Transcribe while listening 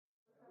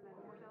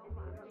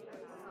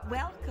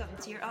Welcome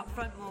to your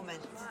upfront moment.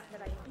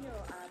 That I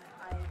feel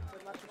I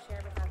would love to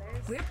share with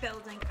others. We're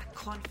building a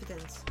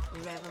confidence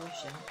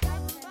revolution.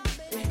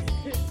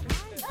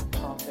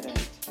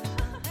 Confident.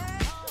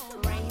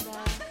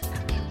 Braver,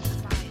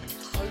 inspired,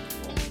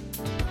 hopeful.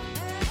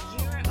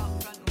 Your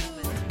upfront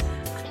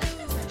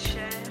moment.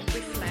 Share,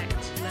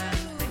 reflect,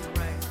 learn, and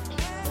grow.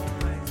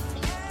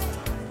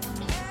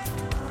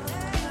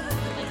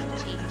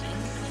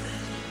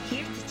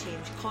 Here to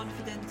change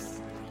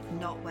confidence,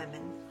 not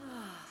women.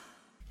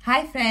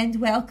 Hi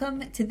friend,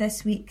 welcome to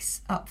this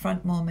week's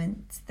Upfront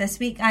Moment. This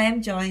week I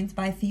am joined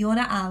by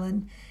Fiona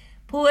Allen,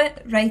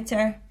 poet,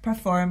 writer,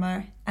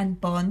 performer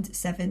and Bond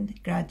 7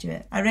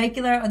 graduate. A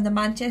regular on the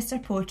Manchester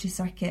poetry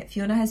circuit,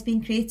 Fiona has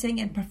been creating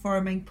and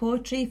performing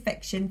poetry,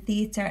 fiction,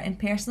 theatre and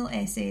personal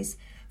essays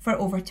for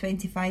over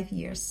 25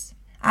 years.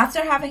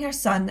 After having her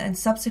son and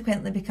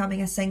subsequently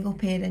becoming a single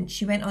parent,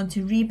 she went on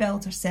to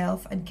rebuild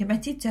herself and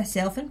committed to a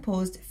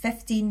self-imposed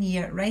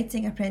 15-year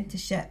writing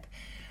apprenticeship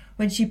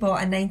when she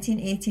bought a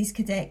 1980s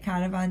cadet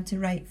caravan to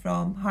write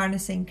from,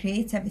 harnessing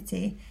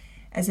creativity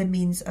as a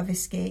means of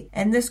escape.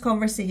 In this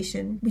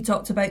conversation, we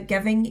talked about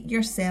giving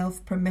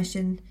yourself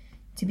permission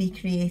to be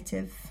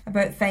creative,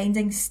 about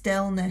finding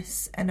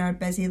stillness in our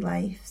busy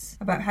lives,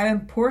 about how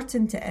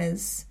important it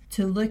is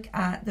to look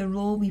at the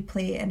role we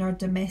play in our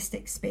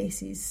domestic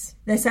spaces.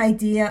 This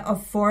idea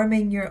of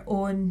forming your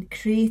own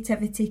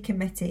creativity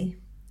committee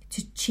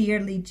to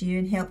cheerlead you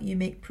and help you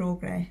make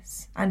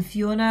progress. And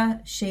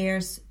Fiona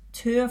shares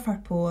two of her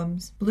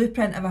poems,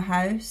 Blueprint of a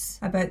House,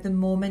 about the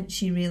moment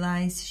she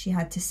realised she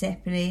had to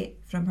separate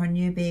from her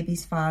new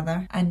baby's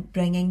father, and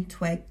Bringing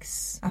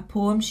Twigs, a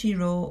poem she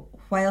wrote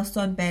whilst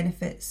on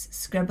benefits,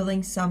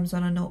 scribbling sums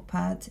on a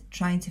notepad,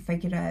 trying to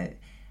figure out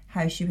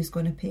how she was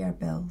going to pay her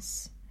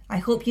bills. I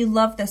hope you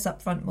love this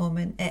upfront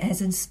moment. It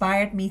has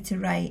inspired me to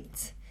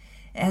write.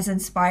 It has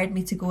inspired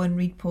me to go and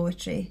read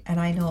poetry, and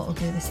I know it'll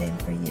do the same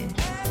for you.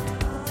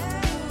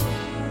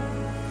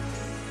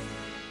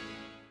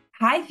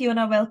 Hi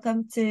Fiona,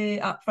 welcome to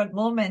Upfront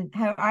Moment.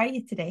 How are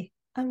you today?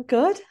 I'm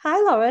good. Hi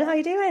Lauren, how are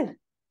you doing?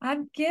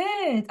 I'm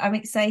good. I'm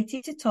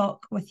excited to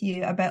talk with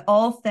you about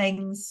all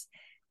things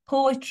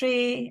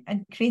poetry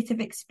and creative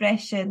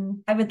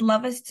expression. I would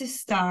love us to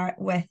start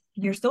with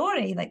your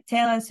story. Like,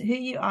 tell us who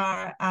you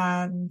are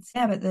and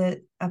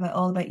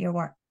about your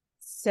work.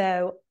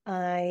 So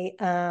I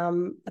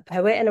am a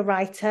poet and a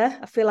writer.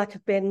 I feel like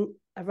I've been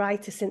a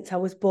writer since I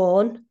was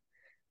born.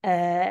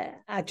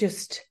 I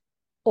just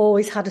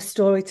always had a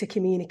story to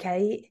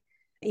communicate.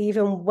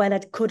 Even when I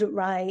couldn't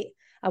write,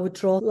 I would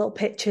draw little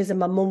pictures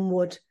and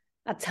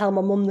I'd tell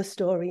my mum the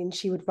story and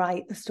she would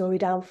write the story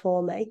down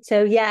for me.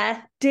 So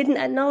yeah, didn't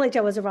acknowledge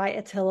I was a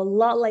writer till a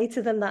lot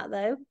later than that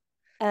though.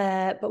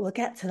 But we'll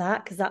get to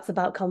that because that's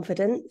about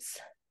confidence.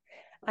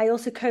 I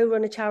also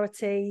co-run a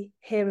charity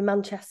here in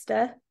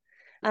Manchester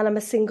and I'm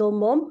a single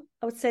mum.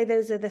 I would say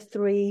those are the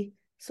three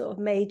sort of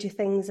major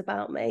things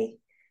about me.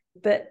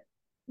 But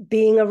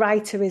being a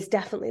writer is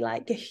definitely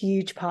like a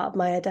huge part of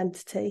my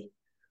identity.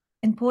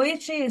 And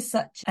poetry is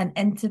such an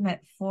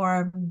intimate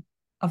form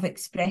of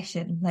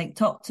expression. Like,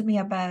 talk to me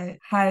about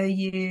how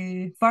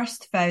you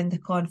first found the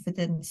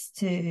confidence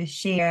to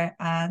share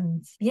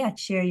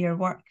your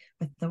work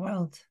with the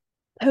world.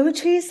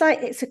 Poetry is like,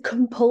 it's a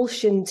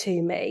compulsion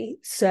to me.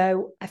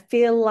 So I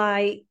feel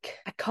like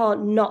I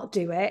can't not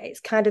do it.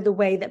 It's kind of the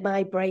way that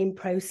my brain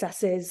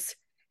processes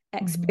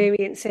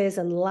experiences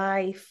and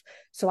life.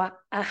 So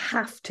I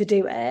have to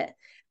do it.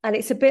 And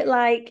it's a bit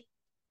like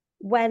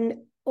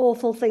when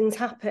awful things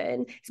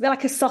happen, it's a bit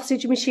like a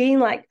sausage machine,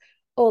 like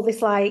all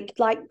this like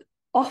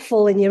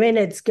offal in your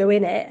innards go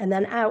in it and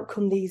then out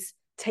come these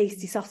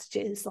tasty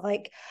sausages.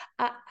 Like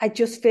I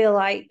just feel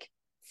like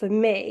for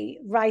me,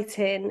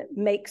 writing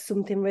makes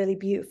something really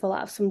beautiful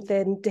out of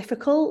something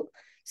difficult.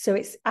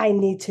 So I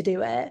need to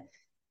do it.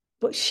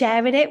 But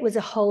sharing it was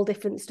a whole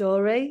different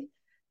story.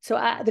 So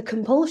the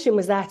compulsion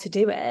was there to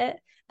do it.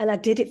 And I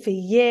did it for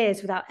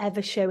years without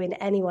ever showing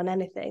anyone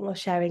anything or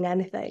sharing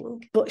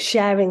anything. But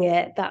sharing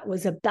it, that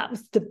was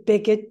the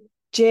bigger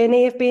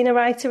journey of being a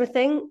writer, I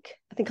think.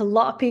 I think a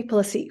lot of people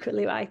are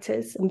secretly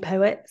writers and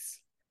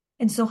poets.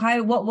 And so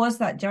what was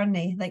that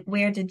journey? Like,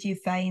 where did you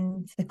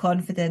find the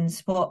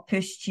confidence? What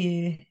pushed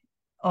you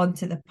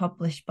onto the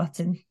publish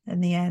button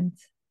in the end?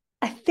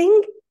 I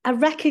think I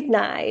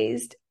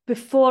recognised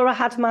before I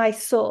had my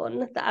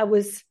son that I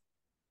was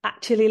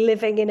actually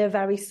living in a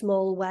very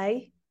small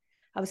way.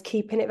 I was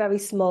keeping it very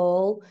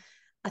small.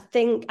 I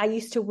think I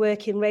used to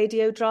work in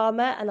radio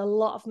drama and a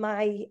lot of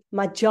my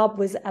job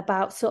was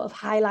about sort of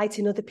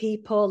highlighting other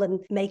people and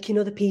making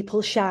other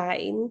people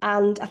shine.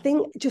 And I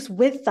think just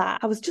with that,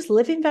 I was just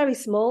living very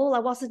small.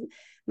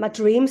 My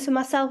dreams for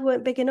myself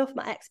weren't big enough.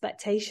 My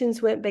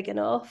expectations weren't big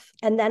enough.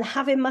 And then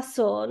having my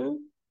son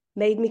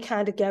made me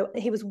kind of go,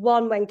 he was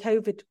one when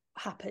COVID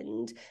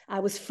happened.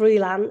 I was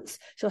freelance,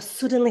 so I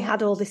suddenly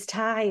had all this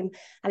time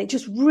and it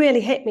just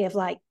really hit me of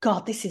like,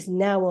 God, this is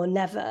now or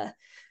never.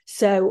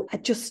 So I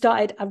just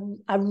started,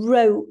 I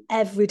wrote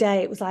every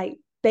day. It was like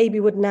baby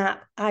would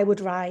nap, I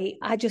would write.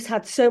 I just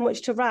had so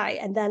much to write.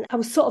 And then I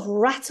was sort of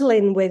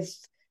rattling with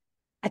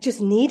I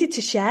just needed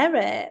to share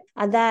it.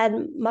 And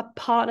then my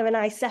partner and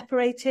I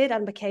separated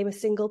and became a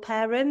single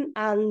parent.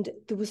 And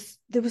there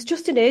was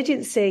just an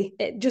urgency.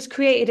 It just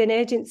created an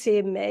urgency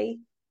in me.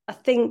 I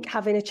think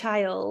having a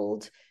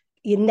child,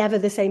 you're never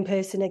the same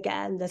person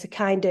again.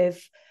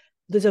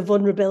 There's a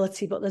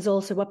vulnerability, but there's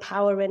also a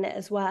power in it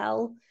as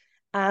well.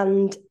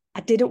 And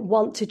I didn't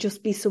want to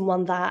just be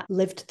someone that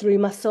lived through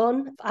my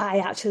son. I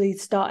actually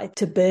started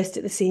to burst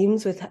at the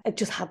seams I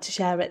just had to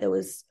share it.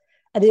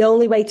 And the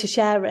only way to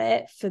share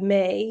it for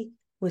me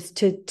was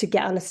to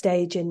get on a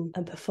stage and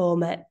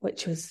perform it,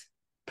 which was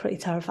pretty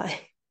terrifying.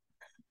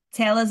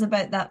 Tell us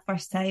about that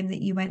first time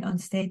that you went on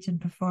stage and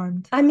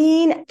performed. I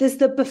mean, there's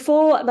the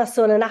before my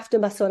son and after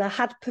my son. I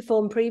had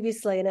performed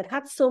previously and I'd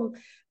had some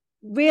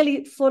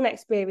really fun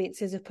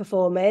experiences of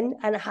performing,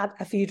 and I had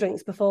a few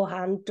drinks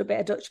beforehand, a bit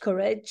of Dutch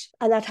courage,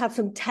 and I'd had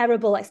some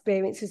terrible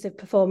experiences of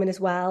performing as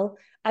well.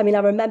 I mean, I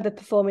remember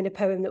performing a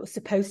poem that was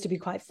supposed to be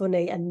quite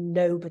funny and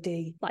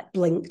nobody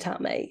blinked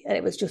at me, and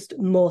it was just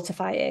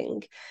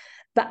mortifying.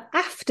 But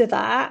after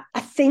that,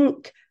 I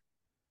think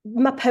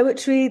my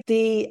poetry,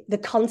 the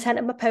content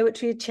of my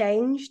poetry had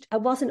changed. I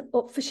wasn't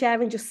up for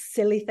sharing just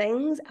silly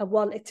things. I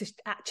wanted to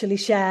actually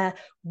share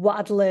what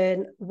I'd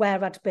learned,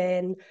 where I'd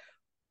been.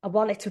 I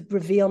wanted to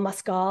reveal my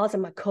scars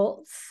and my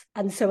cuts.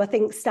 And so I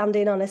think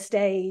standing on a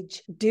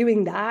stage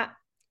doing that,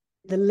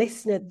 the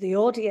listener, the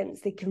audience,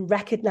 they can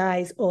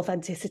recognize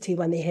authenticity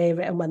when they hear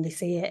it and when they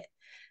see it.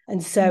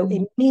 And so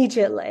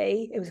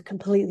immediately it was a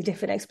completely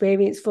different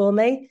experience for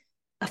me.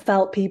 I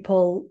felt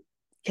people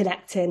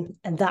connecting,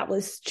 and that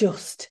was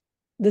just,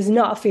 there's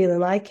not a feeling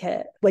like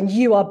it. When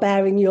you are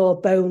bearing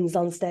your bones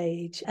on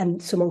stage and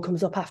someone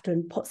comes up after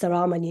and puts their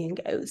arm on you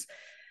and goes,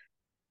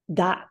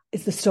 that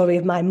is the story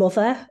of my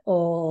mother,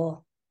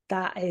 or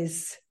that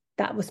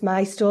was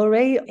my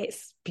story.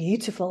 It's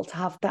beautiful to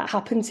have that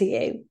happen to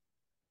you.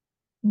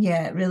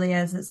 Yeah, it really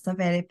is. It's a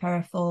very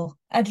powerful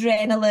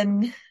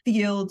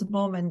adrenaline-fueled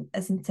moment,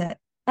 isn't it?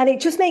 And it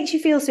just makes you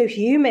feel so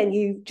human.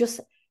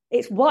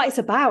 It's what it's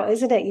about,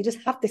 isn't it? You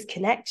just have this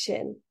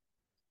connection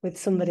with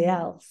somebody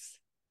else.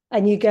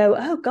 And you go,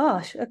 oh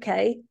gosh,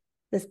 okay,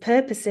 there's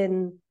purpose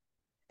in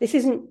this.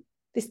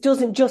 This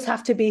doesn't just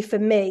have to be for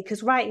me,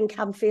 because writing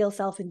can feel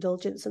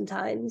self-indulgent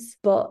sometimes.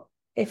 But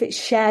if it's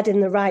shared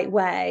in the right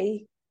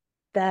way,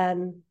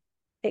 then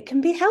it can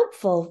be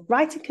helpful.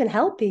 Writing can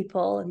help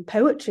people, and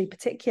poetry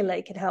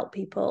particularly can help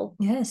people.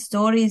 Yeah,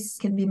 stories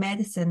can be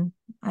medicine.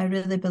 I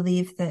really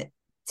believe that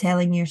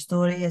telling your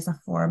story is a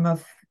form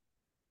of,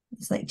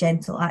 it's like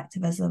gentle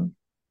activism,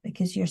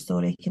 because your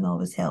story can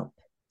always help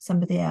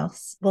somebody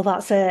else. Well,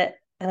 that's it.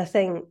 And I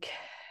think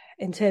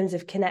in terms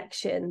of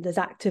connection, there's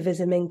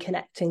activism in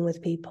connecting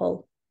with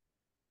people.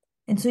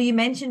 And so you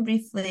mentioned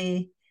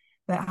briefly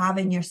about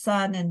having your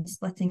son and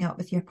splitting up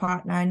with your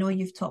partner. I know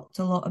you've talked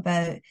a lot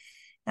about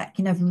that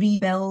kind of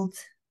rebuild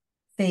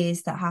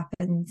phase that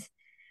happened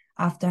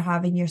after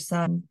having your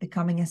son,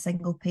 becoming a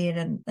single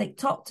parent.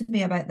 Talk to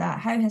me about that.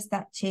 How has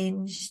that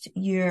changed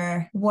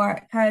your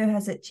work? How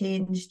has it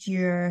changed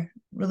your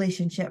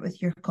relationship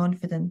with your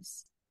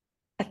confidence?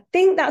 I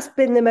think that's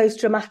been the most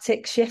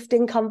dramatic shift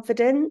in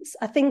confidence.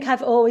 I think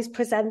I've always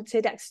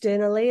presented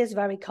externally as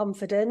very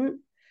confident,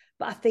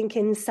 but I think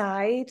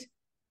inside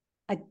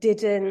I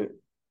didn't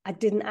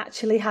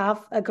actually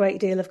have a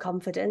great deal of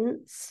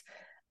confidence.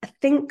 I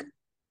think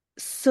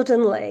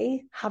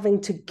suddenly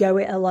having to go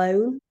it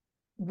alone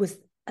was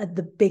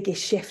the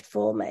biggest shift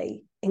for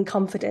me in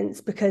confidence,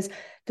 because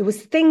there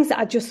was things that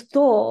I just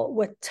thought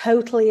were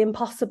totally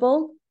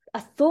impossible.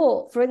 I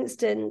thought, for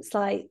instance,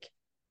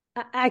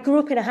 I grew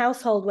up in a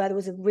household where there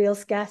was a real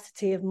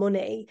scarcity of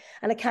money,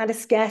 and a kind of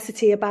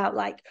scarcity about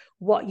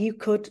what you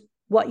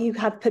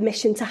had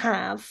permission to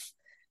have.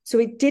 So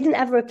it didn't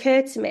ever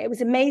occur to me. It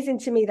was amazing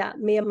to me that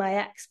me and my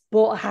ex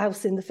bought a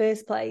house in the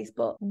first place.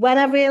 But when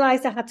I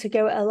realized I had to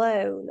go it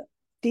alone,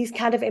 these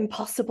kind of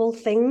impossible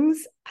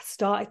things, I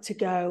started to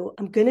go,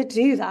 I'm going to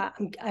do that.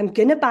 I'm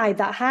going to buy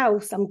that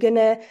house.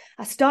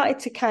 I started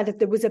to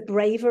there was a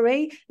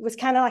bravery. It was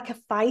kind of like a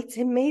fight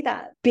in me,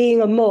 that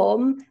being a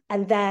mum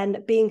and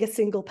then being a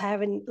single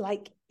parent,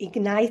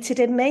 ignited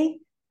in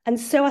me. And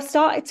so I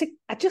started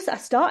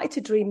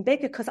to dream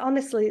bigger, because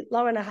honestly,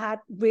 Lauren, I had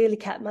really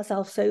kept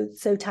myself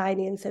so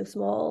tiny and so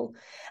small.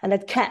 And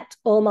I'd kept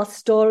all my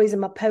stories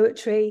and my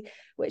poetry,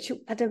 which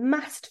I'd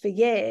amassed for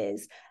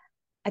years.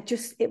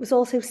 It was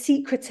also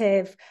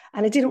secretive,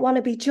 and I didn't want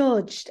to be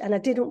judged, and I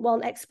didn't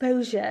want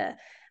exposure.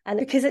 And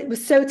because it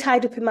was so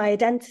tied up in my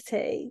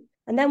identity.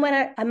 And then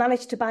when I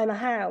managed to buy my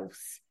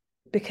house,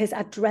 because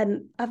I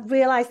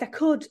realized I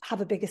could have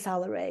a bigger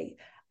salary.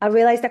 I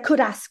realized I could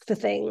ask for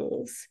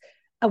things.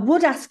 I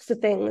would ask for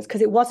things,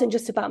 because it wasn't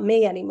just about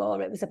me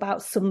anymore. It was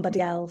about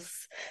somebody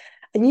else.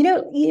 And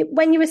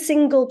when you're a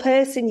single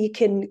person, you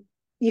can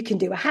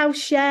do a house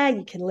share,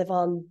 you can live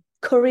on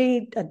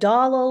curry, a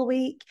dal all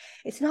week.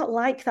 It's not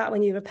like that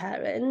when you're a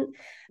parent.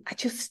 I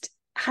just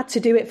had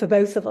to do it for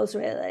both of us,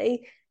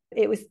 really.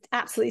 It was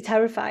absolutely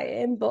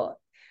terrifying. But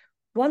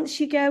once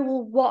you go,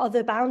 well, what are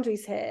the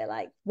boundaries here?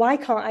 Why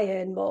can't I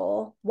earn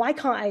more? Why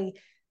can't I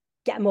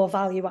get more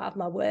value out of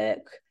my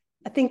work.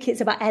 I think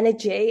it's about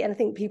energy, and I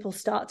think people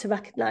start to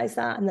recognize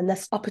that, and then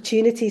there's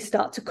opportunities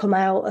start to come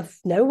out of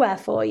nowhere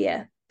for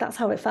you. That's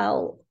how it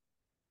felt.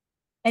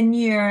 And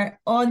you're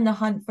on the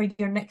hunt for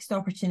your next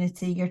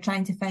opportunity. You're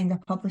trying to find a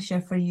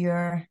publisher for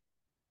your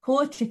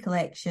poetry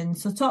collection.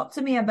 So talk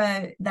to me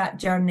about that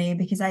journey,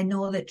 because I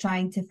know that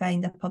trying to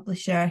find a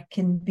publisher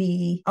can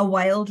be a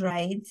wild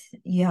ride.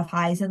 You have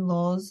highs and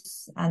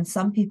lows, and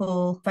some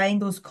people find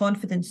those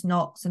confidence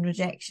knocks and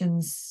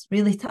rejections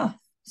really tough.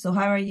 So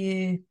how are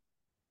you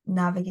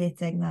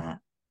navigating that?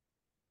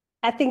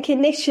 I think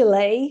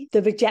initially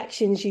the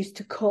rejections used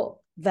to cut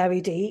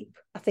very deep.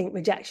 I think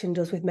rejection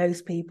does with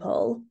most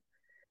people.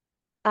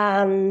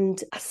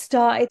 And I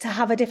started to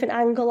have a different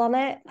angle on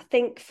it. I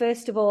think,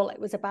 first of all,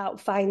 it was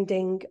about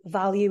finding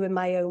value in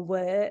my own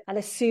work. And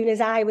as soon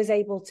as I was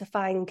able to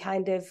find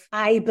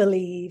I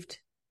believed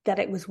that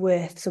it was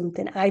worth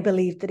something, I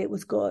believed that it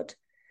was good,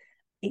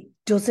 it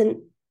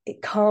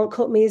can't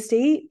cut me as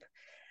deep.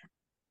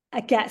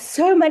 I get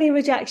so many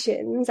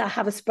rejections. I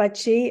have a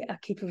spreadsheet. I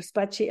keep a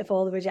spreadsheet of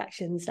all the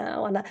rejections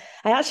now. And I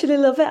actually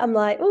love it. I'm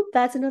like, oh,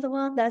 there's another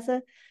one.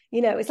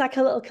 It's like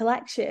a little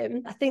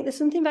collection. I think there's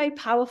something very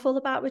powerful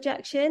about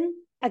rejection.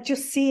 I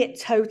just see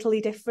it totally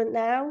different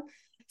now.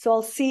 So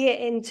I'll see it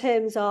in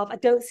terms of, I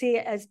don't see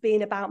it as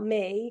being about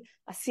me.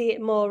 I see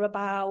it more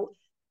about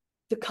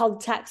the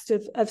context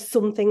of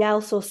something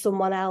else or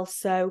someone else.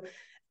 So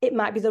it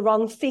might be the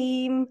wrong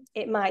theme.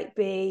 It might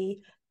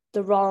be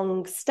the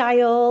wrong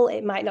style.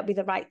 It might not be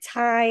the right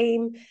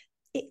time.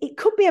 It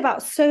could be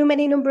about so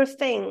many number of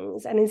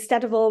things. And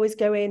instead of always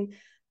going,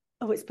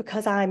 oh, it's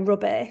because I'm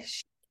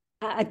rubbish,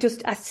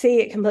 I see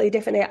it completely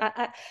differently.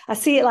 I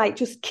see it like,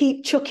 just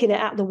keep chucking it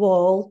at the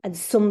wall and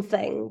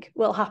something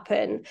will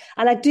happen.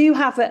 And I do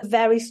have a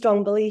very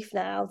strong belief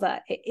now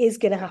that it is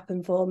going to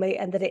happen for me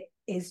and that it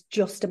is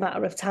just a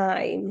matter of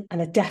time.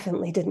 And I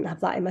definitely didn't have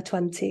that in my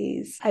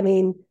 20s. I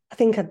mean, I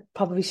think I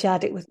probably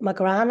shared it with my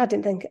gran. I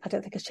don't think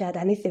I shared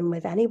anything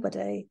with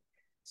anybody.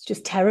 It's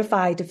just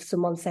terrified of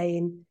someone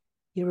saying,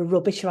 you're a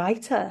rubbish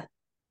writer.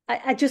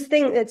 I just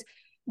think that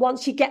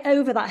once you get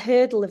over that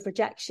hurdle of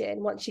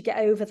rejection, once you get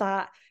over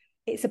that,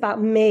 it's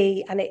about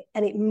me, and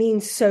it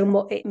means so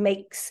much. It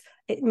makes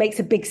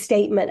a big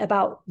statement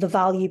about the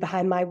value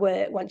behind my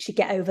work. Once you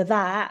get over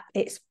that,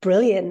 it's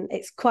brilliant.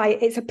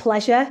 It's a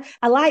pleasure.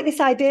 I like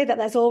this idea that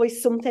there's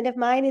always something of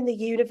mine in the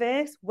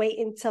universe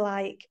waiting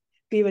to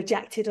be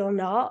rejected or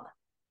not.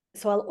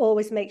 So I'll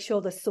always make sure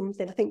there's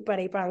something. I think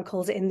Brené Brown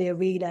calls it in the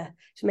arena,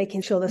 just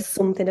making sure there's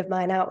something of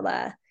mine out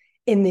there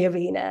in the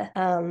arena.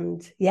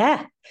 And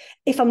yeah,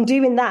 if I'm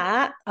doing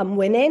that, I'm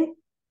winning.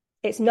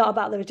 It's not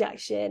about the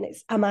rejection.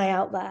 It's, am I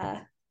out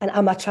there? And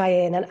am I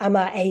trying? And am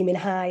I aiming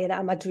high? And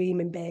am I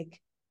dreaming big?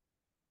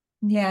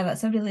 Yeah,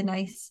 that's a really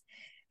nice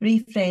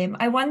reframe.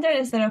 I wonder,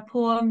 is there a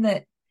poem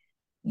that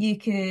you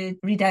could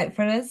read out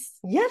for us?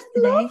 Yes,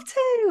 today? love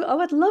to. Oh,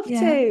 I'd love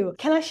to.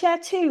 Can I share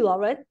two,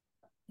 Lauren?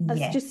 I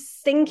was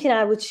just thinking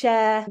I would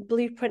share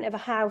Blueprint of a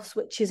House,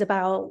 which is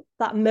about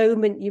that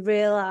moment you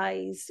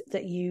realise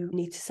that you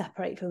need to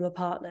separate from a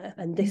partner.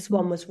 And this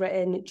one was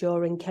written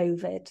during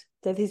COVID.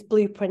 So this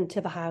Blueprint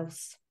of a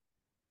House.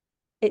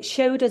 It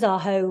showed us our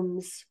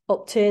homes,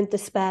 upturned the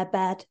spare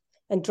bed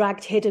and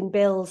dragged hidden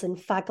bills and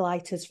fag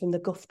lighters from the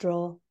guff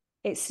drawer.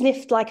 It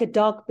sniffed like a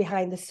dog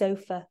behind the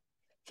sofa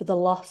for the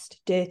lost,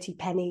 dirty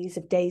pennies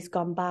of days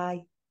gone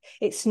by.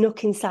 It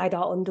snuck inside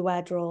our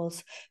underwear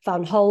drawers,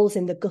 found holes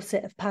in the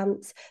gusset of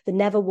pants, the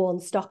never-worn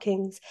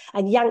stockings,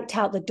 and yanked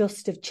out the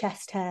dust of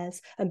chest hairs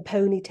and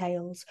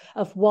ponytails,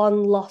 of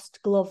one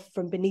lost glove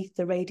from beneath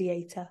the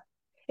radiator.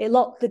 It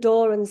locked the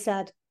door and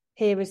said,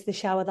 here is the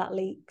shower that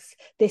leaks.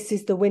 This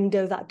is the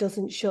window that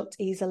doesn't shut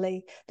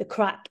easily, the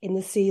crack in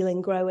the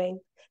ceiling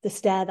growing, the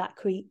stair that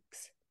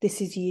creaks.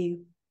 This is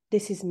you.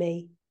 This is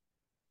me.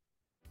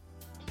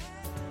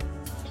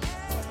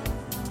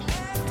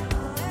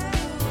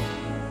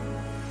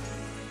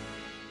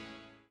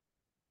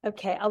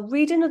 Okay, I'll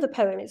read another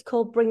poem. It's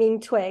called Bringing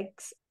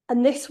Twigs.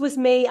 And this was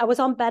me. I was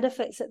on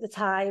benefits at the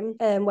time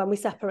when we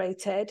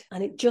separated.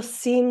 And it just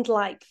seemed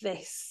like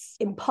this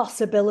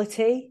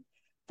impossibility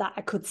that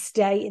I could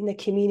stay in the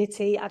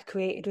community I'd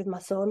created with my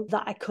son,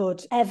 that I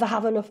could ever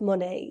have enough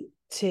money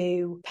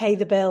to pay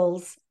the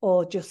bills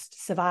or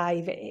just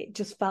survive. It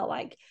just felt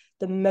like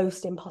the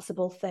most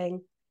impossible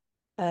thing.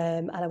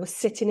 And I was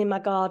sitting in my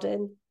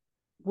garden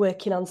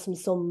working on some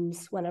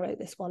sums when I wrote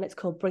this one. It's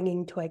called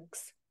Bringing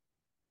Twigs.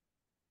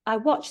 I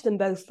watched them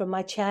both from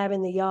my chair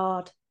in the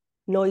yard,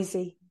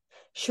 noisy,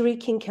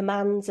 shrieking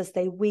commands as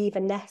they weave a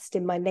nest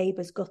in my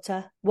neighbour's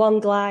gutter. One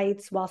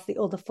glides whilst the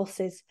other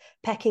fusses,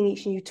 pecking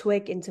each new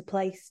twig into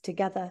place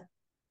together.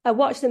 I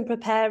watch them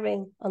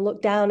preparing and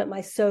look down at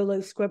my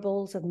solo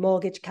scribbles of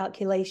mortgage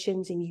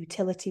calculations and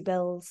utility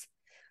bills,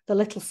 the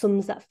little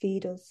sums that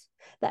feed us,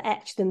 that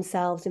etch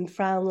themselves in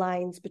frown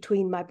lines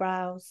between my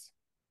brows.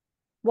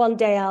 One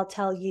day I'll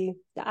tell you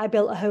that I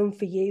built a home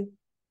for you,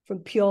 from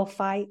pure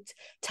fight,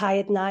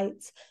 tired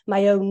nights,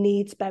 my own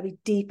needs buried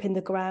deep in the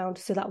ground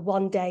so that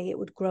one day it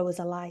would grow as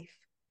a life.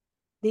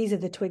 These are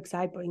the twigs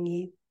I bring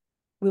you.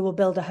 We will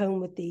build a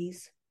home with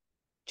these,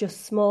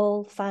 just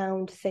small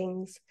found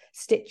things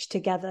stitched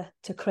together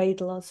to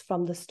cradle us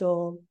from the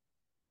storm.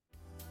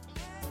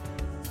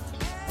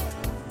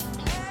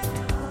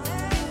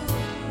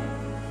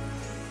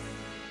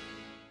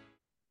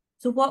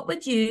 So what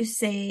would you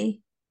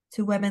say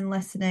to women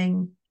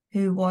listening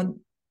who want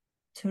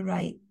to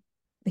write?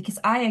 Because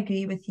I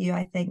agree with you.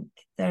 I think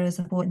there is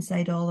a boat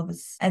inside all of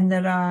us. And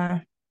there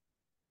are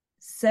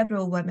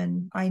several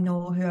women I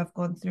know who have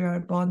gone through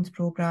our Bond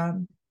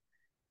programme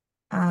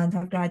and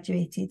have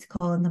graduated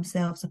calling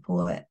themselves a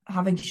poet,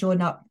 having shown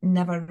up,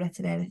 never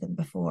written anything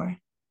before.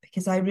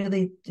 Because I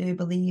really do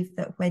believe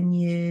that when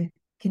you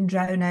can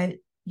drown out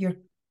your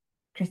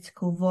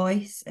critical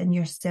voice and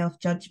your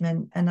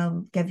self-judgment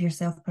and give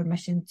yourself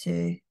permission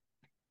to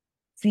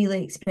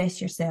freely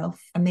express yourself,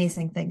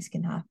 amazing things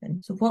can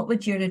happen. So what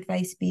would your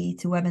advice be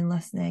to women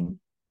listening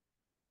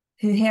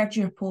who heard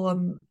your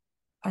poem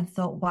and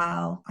thought,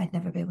 wow, I'd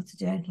never be able to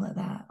do anything like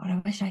that, or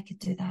I wish I could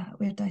do that?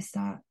 Where do I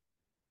start?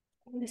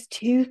 There's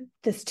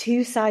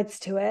two sides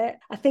to it.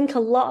 I think a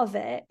lot of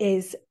it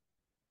is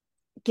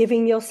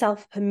giving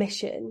yourself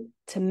permission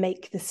to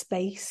make the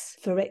space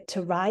for it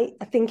to write.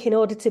 I think in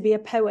order to be a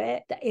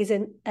poet, there is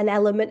an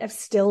element of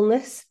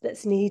stillness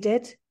that's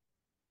needed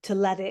to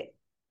let it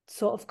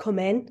sort of come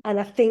in. And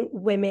I think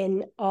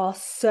women are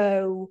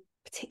so,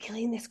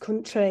 particularly in this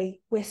country,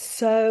 we're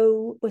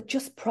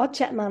just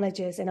project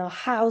managers in our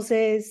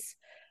houses,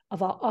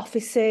 of our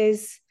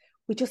offices.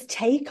 We just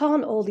take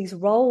on all these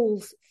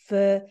roles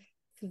for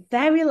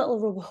very little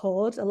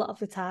reward a lot of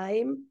the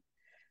time.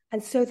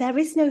 And so there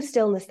is no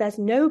stillness. There's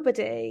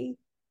nobody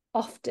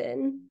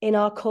often in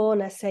our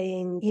corner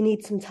saying, you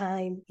need some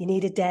time, you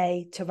need a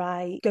day to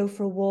write, go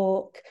for a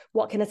walk,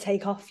 what can I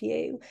take off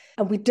you?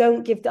 And we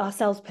don't give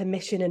ourselves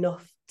permission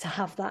enough to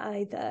have that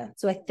either.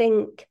 So I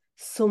think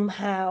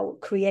somehow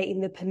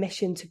creating the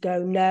permission to go,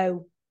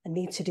 no, I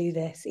need to do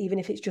this, even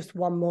if it's just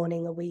one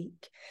morning a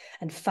week,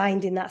 and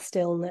finding that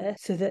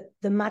stillness so that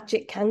the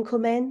magic can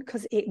come in,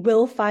 because it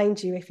will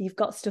find you. If you've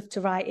got stuff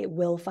to write, it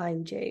will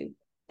find you.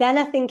 Then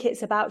I think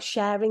it's about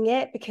sharing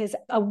it, because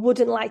I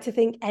wouldn't like to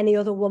think any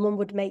other woman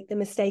would make the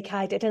mistake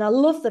I did. And I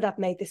love that I've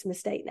made this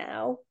mistake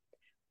now,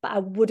 but I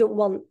wouldn't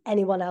want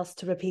anyone else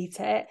to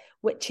repeat it,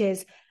 which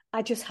is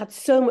I just had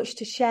so much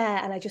to share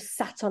and I just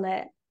sat on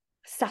it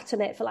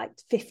for like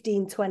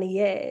 15, 20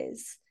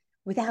 years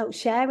without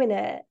sharing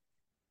it.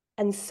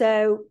 And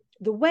so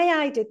the way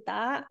I did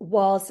that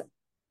was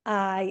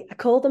I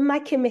called them my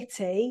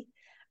committee.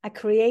 I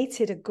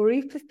created a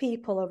group of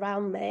people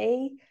around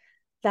me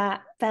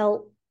that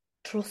felt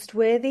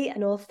trustworthy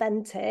and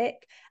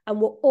authentic and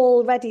were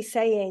already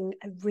saying,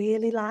 I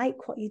really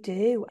like what you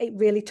do. It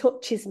really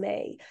touches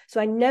me.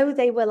 So I know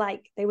they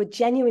were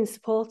genuine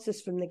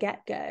supporters from the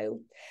get-go.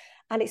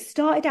 And it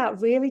started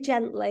out really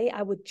gently.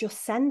 I would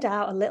just send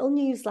out a little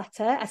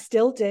newsletter. I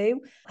still do.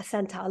 I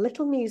sent out a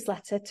little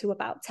newsletter to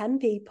about 10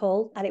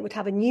 people, and it would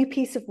have a new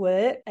piece of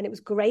work. And it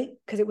was great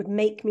because it would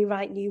make me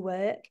write new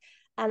work.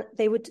 And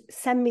they would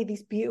send me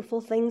these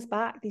beautiful things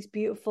back, these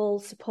beautiful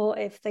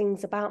supportive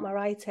things about my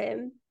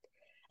writing.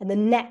 And the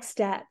next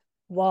step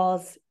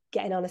was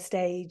getting on a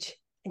stage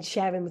and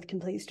sharing with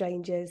complete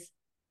strangers.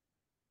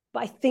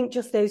 But I think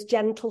just those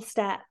gentle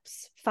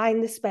steps,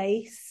 find the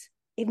space.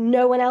 If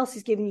no one else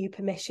is giving you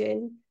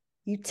permission,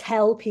 you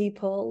tell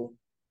people,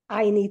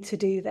 I need to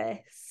do this.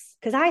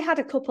 Because I had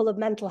a couple of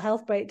mental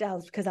health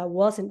breakdowns because I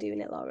wasn't doing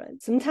it, Lauren.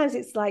 Sometimes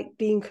it's like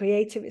being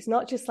creative. It's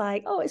not just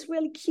like, oh, it's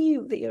really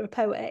cute that you're a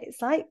poet.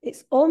 It's like,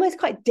 it's almost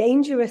quite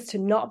dangerous to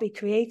not be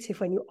creative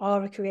when you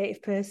are a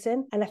creative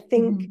person. And I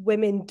think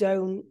women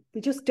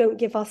we just don't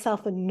give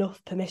ourselves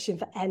enough permission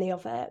for any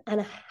of it.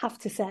 And I have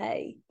to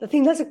say, I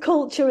think there's a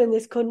culture in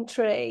this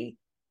country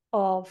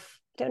of,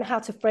 I don't know how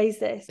to phrase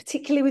this,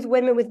 particularly with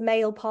women with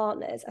male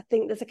partners. I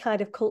think there's a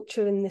kind of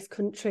culture in this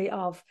country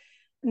of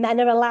men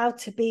are allowed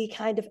to be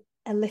kind of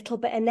a little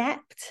bit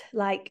inept,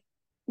 like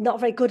not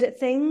very good at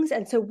things.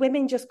 And so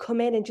women just come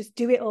in and just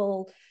do it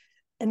all,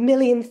 a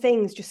million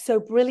things just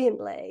so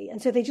brilliantly.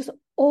 And so they just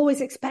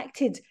always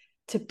expected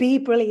to be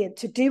brilliant,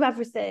 to do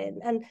everything.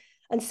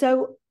 And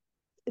so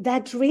their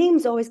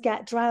dreams always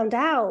get drowned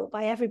out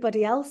by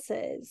everybody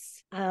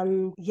else's.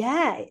 And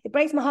yeah, it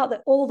breaks my heart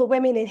that all the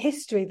women in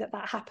history that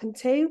happened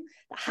to,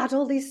 that had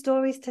all these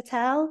stories to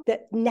tell,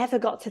 that never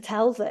got to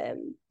tell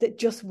them, that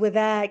just were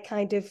there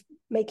kind of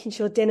making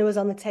sure dinner was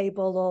on the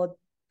table or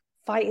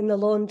fighting the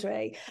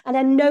laundry. And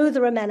I know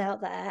there are men out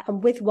there,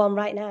 I'm with one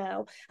right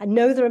now, I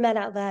know there are men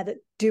out there that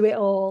do it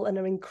all and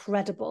are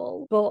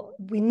incredible,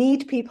 but we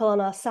need people on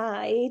our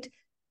side.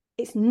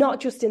 It's not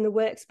just in the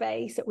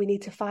workspace that we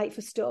need to fight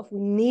for stuff.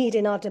 We need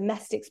in our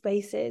domestic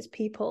spaces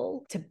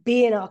people to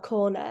be in our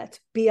corner, to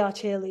be our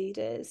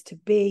cheerleaders, to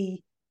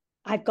be,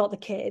 I've got the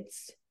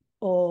kids,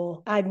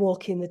 or I'm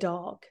walking the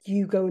dog.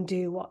 You go and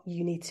do what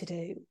you need to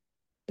do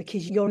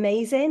because you're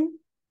amazing.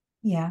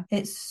 Yeah,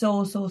 it's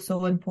so, so,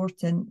 so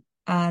important.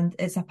 And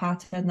it's a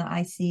pattern that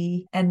I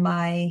see in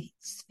my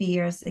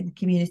spheres and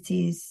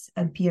communities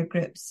and peer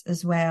groups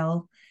as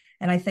well.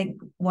 And I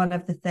think one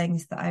of the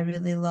things that I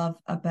really love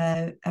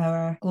about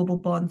our Global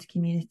Bond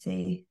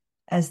community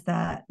is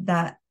that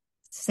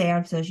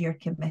serves as your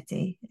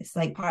committee. It's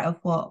like part of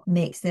what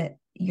makes it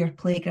your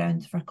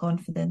playground for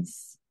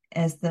confidence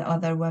is that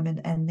other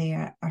women in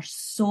there are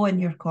so in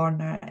your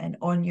corner and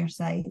on your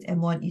side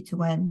and want you to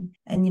win.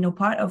 And, you know,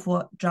 part of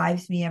what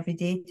drives me every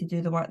day to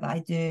do the work that I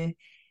do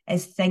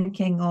is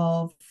thinking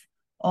of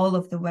all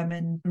of the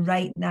women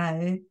right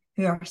now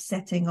who are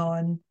sitting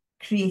on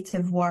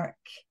creative work,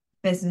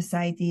 business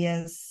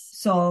ideas,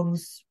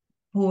 songs,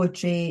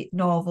 poetry,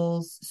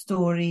 novels,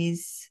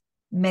 stories,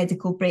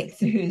 medical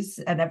breakthroughs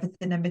and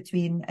everything in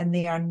between, and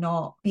they are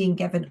not being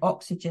given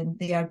oxygen.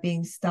 They are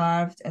being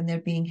starved and they're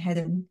being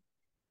hidden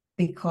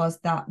because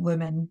that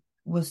woman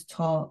was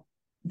taught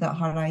that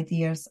her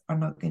ideas are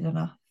not good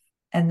enough.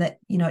 And that,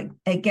 you know,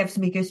 it gives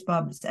me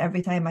goosebumps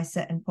every time I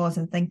sit and pause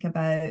and think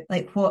about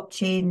like what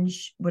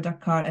change would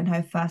occur and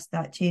how fast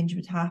that change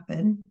would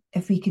happen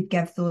if we could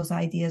give those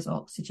ideas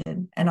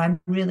oxygen. And I'm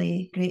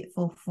really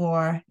grateful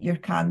for your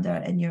candor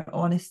and your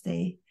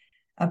honesty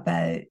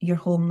about your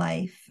home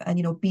life and,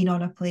 you know, being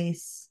on a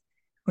place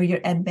where you're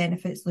in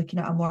benefits, looking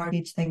at a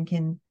mortgage,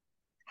 thinking,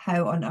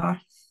 how on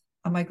earth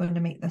am I going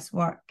to make this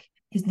work?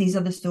 Because these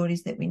are the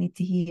stories that we need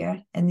to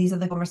hear and these are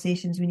the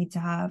conversations we need to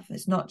have.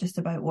 It's not just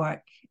about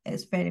work,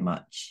 it's very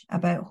much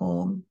about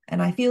home.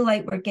 And I feel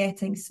like we're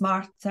getting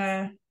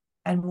smarter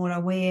and more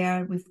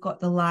aware. We've got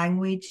the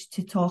language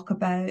to talk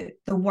about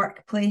the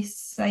workplace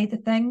side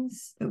of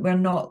things, but we're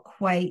not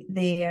quite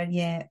there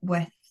yet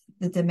with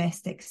the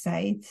domestic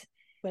side.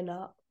 We're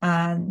not.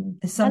 And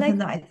it's something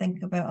that I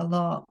think about a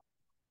lot.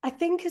 I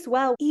think as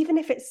well, even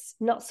if it's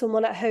not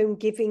someone at home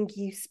giving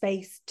you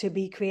space to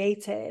be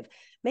creative,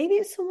 maybe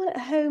it's someone at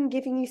home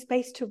giving you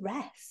space to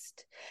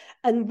rest.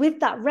 And with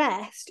that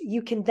rest,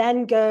 you can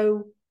then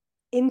go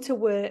into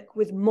work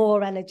with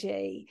more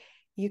energy.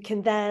 You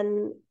can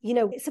then, you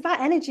know, it's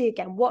about energy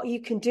again, what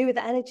you can do with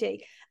the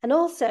energy. And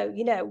also,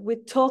 you know, we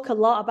talk a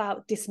lot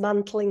about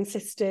dismantling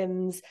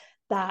systems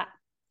that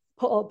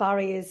put up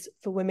barriers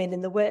for women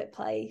in the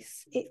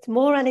workplace. It's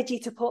more energy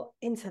to put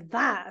into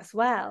that as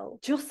well.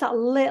 Just that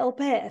little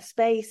bit of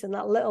space and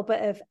that little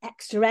bit of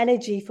extra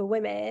energy for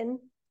women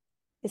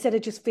instead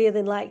of just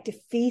feeling like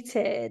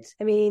defeated.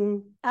 I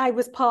mean, I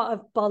was part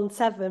of Bond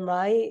 7,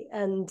 right?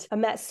 And I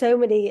met so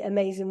many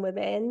amazing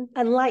women.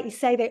 And like you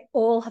say, they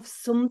all have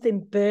something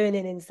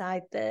burning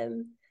inside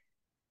them.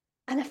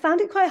 And I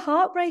found it quite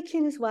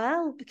heartbreaking as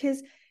well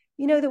because,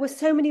 you know, there were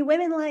so many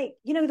women, like,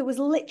 you know, there was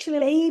literally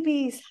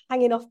babies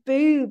hanging off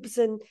boobs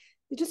and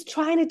they're just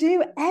trying to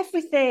do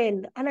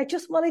everything. And I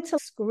just wanted to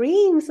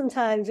scream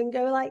sometimes and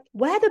go like,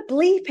 where the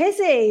bleep is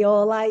he?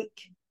 Or like...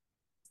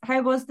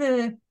 How was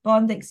the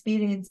Bond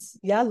experience?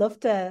 Yeah, I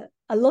loved it.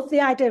 I love the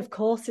idea of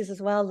courses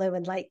as well, though,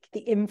 and like the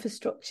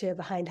infrastructure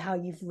behind how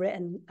you've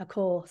written a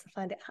course. I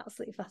find it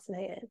absolutely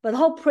fascinating. But the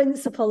whole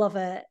principle of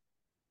it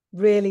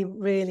really,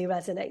 really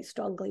resonates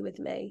strongly with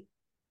me.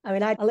 I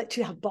mean, I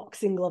literally have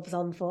boxing gloves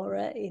on for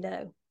it, you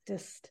know,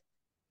 just...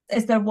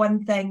 Is there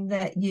one thing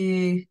that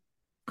you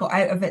got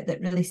out of it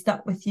that really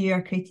stuck with you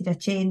or created a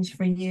change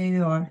for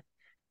you? Or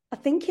I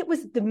think it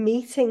was the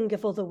meeting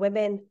of other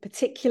women,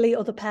 particularly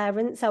other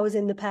parents. I was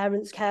in the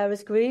parents'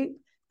 carers group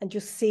and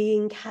just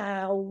seeing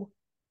how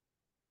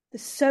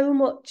there's so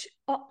much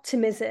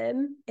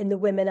optimism in the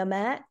women I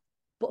met,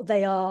 but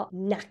they are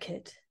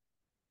knackered.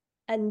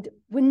 And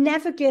we're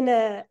never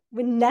gonna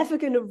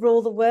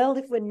rule the world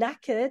if we're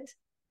knackered.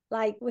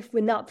 Like, if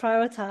we're not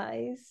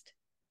prioritised.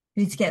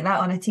 We need to get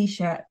that on a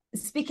t-shirt.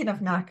 Speaking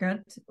of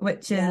knackered,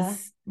 which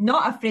is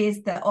not a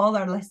phrase that all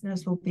our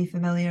listeners will be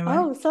familiar with.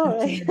 Oh,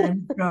 sorry.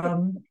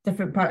 From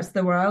different parts of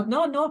the world.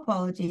 No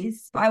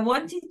apologies. But I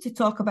wanted to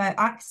talk about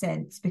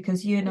accents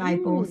because you and I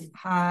both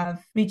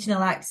have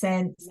regional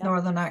accents,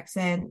 northern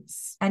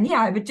accents. And yeah,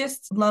 I would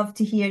just love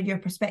to hear your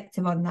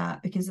perspective on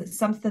that because it's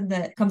something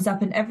that comes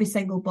up in every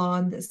single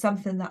bond. It's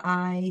something that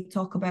I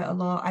talk about a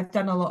lot. I've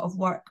done a lot of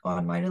work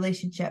on my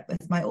relationship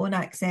with my own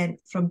accent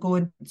from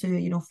going to,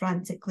 you know,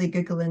 frantically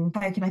Googling,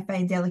 how can I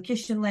find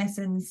elocution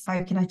lessons?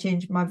 How can I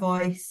change my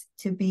voice?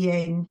 To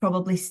being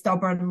probably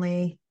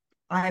stubbornly,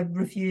 I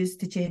refuse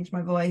to change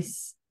my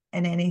voice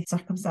in any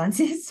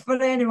circumstances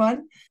for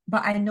anyone.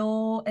 But I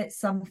know it's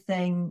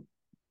something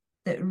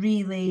that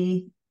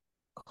really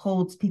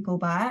holds people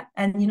back.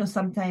 And, you know,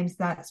 sometimes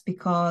that's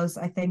because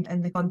I think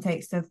in the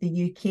context of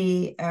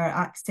the UK, our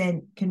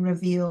accent can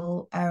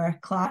reveal our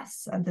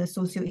class and the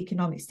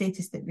socioeconomic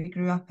status that we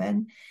grew up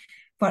in.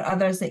 For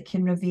others, it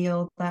can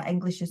reveal that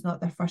English is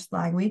not their first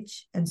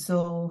language. And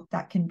so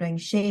that can bring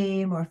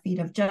shame or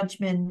fear of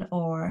judgment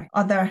or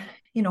other,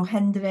 you know,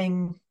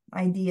 hindering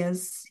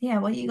ideas. Yeah,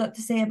 what you got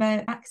to say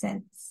about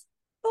accents?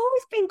 I've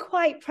always been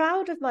quite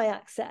proud of my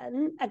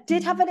accent. I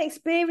did have an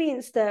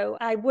experience, though.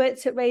 I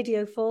worked at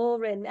Radio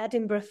 4 in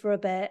Edinburgh for a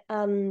bit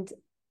and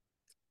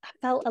I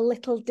felt a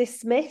little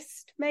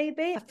dismissed,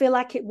 maybe. I feel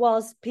like it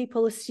was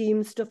people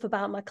assume stuff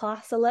about my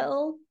class a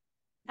little.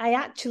 I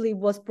actually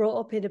was brought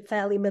up in a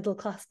fairly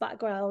middle-class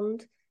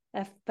background.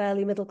 a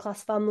fairly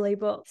middle-class family,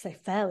 but say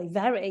fairly,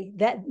 very.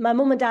 My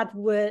mum and dad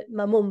were,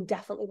 my mum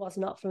definitely was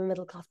not from a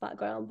middle-class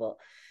background, but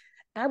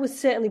I was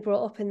certainly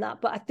brought up in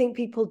that. But I think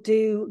people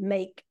do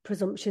make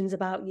presumptions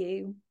about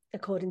you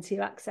according to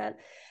your accent.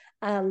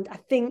 And I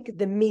think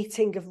the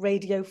meeting of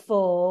Radio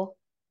 4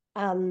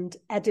 and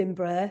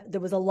Edinburgh,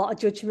 there was a lot of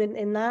judgment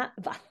in that,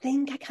 but I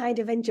think I kind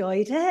of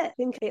enjoyed it. I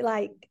think it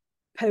like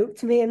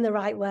poked me in the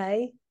right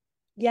way.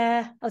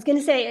 Yeah, I was going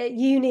to say at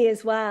uni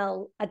as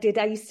well, I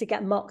used to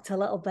get mocked a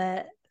little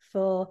bit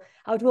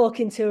I would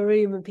walk into a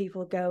room and people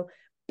would go,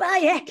 "By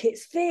heck,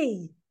 it's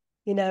Fee,"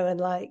 and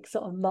like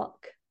sort of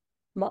mock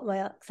my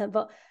accent.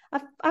 But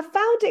I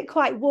found it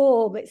quite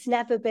warm. It's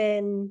never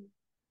been,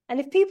 and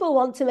if people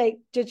want to make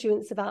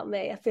judgments about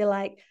me, I feel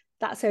like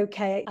that's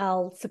okay.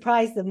 I'll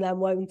surprise them then,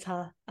 won't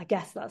I? I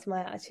guess that's my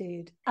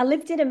attitude. I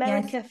lived in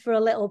America for a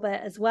little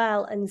bit as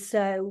well, and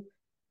so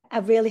I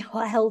really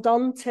held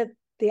on to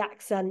the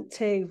accent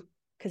too,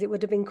 because it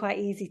would have been quite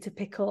easy to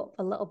pick up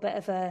a little bit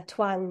of a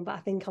twang, but I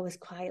think I was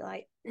quite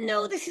like,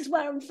 no, this is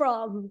where I'm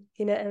from.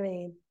 You know what I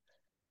mean?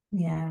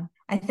 Yeah.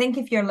 I think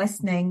if you're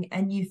listening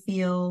and you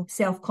feel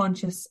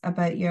self-conscious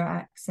about your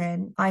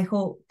accent, I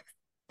hope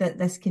that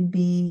this can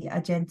be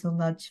a gentle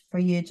nudge for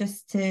you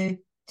just to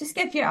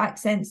give your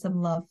accent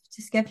some love,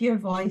 just give your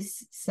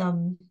voice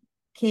some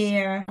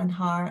care and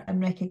heart,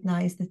 and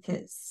recognise that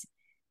it's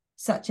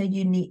such a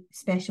unique,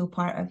 special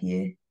part of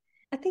you.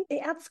 I think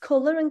it adds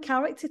colour and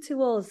character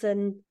to us,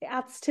 and it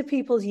adds to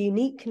people's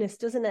uniqueness,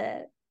 doesn't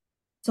it?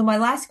 So my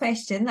last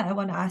question that I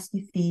want to ask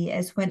you, Fee,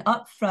 is when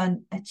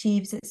Upfront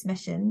achieves its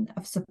mission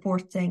of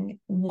supporting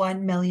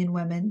 1 million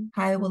women,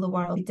 how will the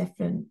world be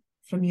different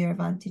from your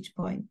vantage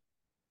point?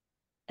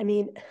 I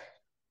mean,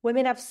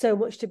 women have so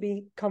much to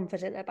be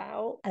confident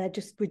about, and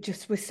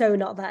we're so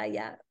not there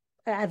yet.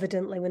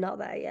 Evidently, we're not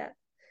there yet.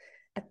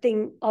 I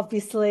think,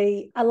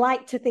 obviously, I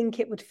like to think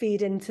it would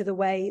feed into the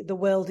way the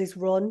world is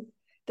run,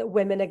 that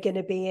women are going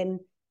to be in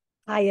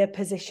higher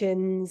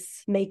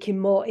positions, making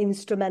more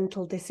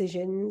instrumental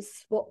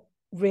decisions. But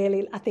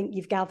really, I think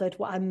you've gathered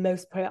what I'm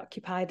most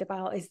preoccupied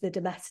about is the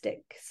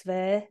domestic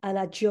sphere. And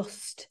I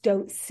just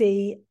don't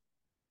see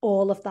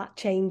all of that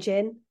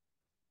changing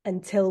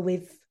until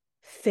we've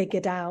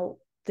figured out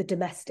the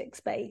domestic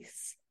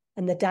space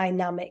and the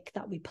dynamic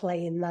that we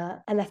play in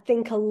that. And I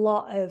think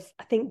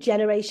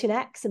Generation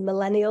X and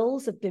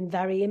millennials have been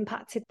very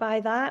impacted by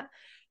that.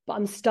 But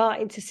I'm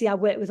starting to see, I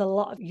work with a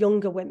lot of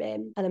younger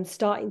women, and I'm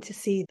starting to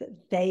see that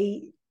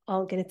they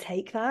aren't going to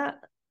take that.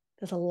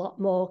 There's a lot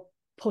more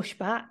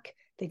pushback.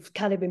 They've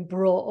kind of been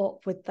brought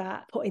up with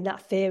that, putting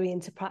that theory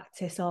into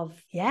practice of,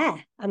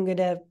 I'm going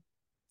to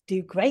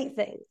do great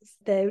things.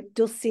 There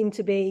does seem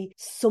to be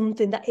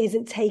something that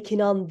isn't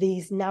taking on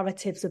these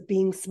narratives of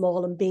being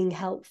small and being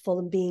helpful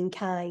and being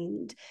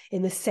kind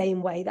in the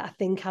same way that I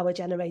think our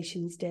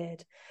generations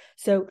did.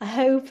 So I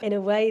hope in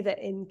a way that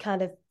in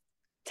kind of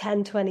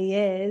 10, 20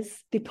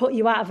 years, they put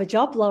you out of a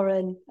job,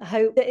 Lauren. I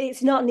hope that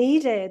it's not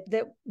needed,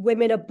 that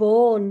women are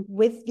born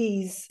with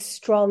these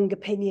strong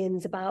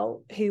opinions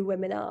about who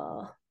women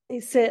are.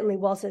 It certainly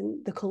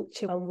wasn't the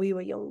culture when we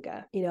were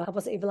younger. I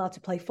wasn't even allowed to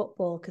play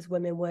football because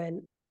women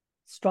weren't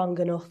strong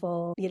enough,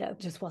 or,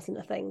 just wasn't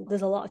a thing.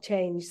 There's a lot of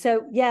change.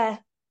 So, I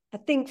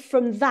think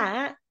from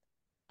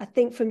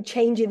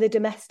changing the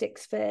domestic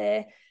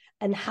sphere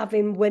and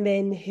having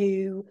women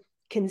who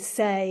can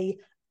say,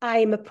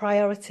 I'm a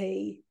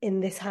priority in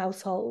this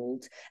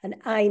household, and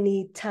I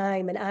need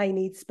time and I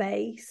need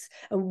space,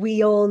 and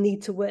we all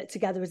need to work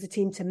together as a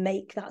team to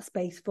make that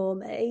space for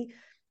me.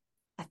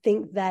 I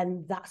think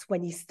then that's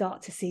when you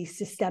start to see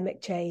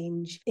systemic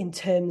change in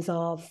terms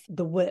of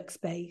the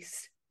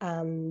workspace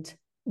and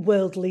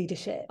world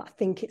leadership. I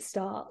think it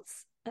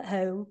starts at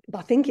home, but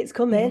I think it's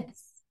coming.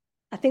 Yes.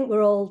 I think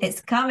we're all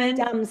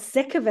damn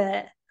sick of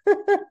it.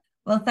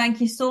 Well, thank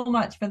you so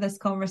much for this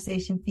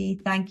conversation, Fee.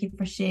 Thank you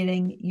for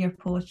sharing your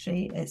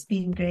poetry. It's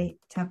been great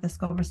to have this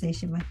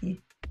conversation with you.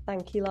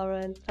 Thank you,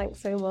 Lauren.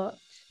 Thanks so much.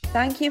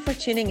 Thank you for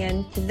tuning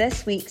in to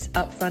this week's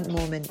Upfront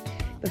Moment.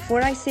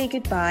 Before I say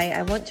goodbye,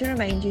 I want to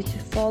remind you to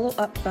follow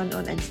Upfront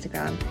on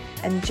Instagram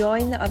and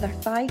join the other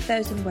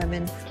 5,000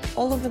 women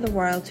all over the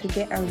world who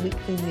get our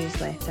weekly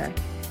newsletter.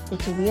 Go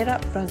to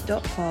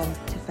weareupfront.com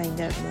to find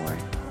out more.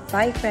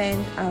 Bye,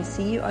 friend. I'll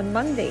see you on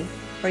Monday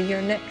for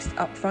your next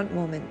Upfront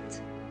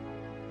Moment.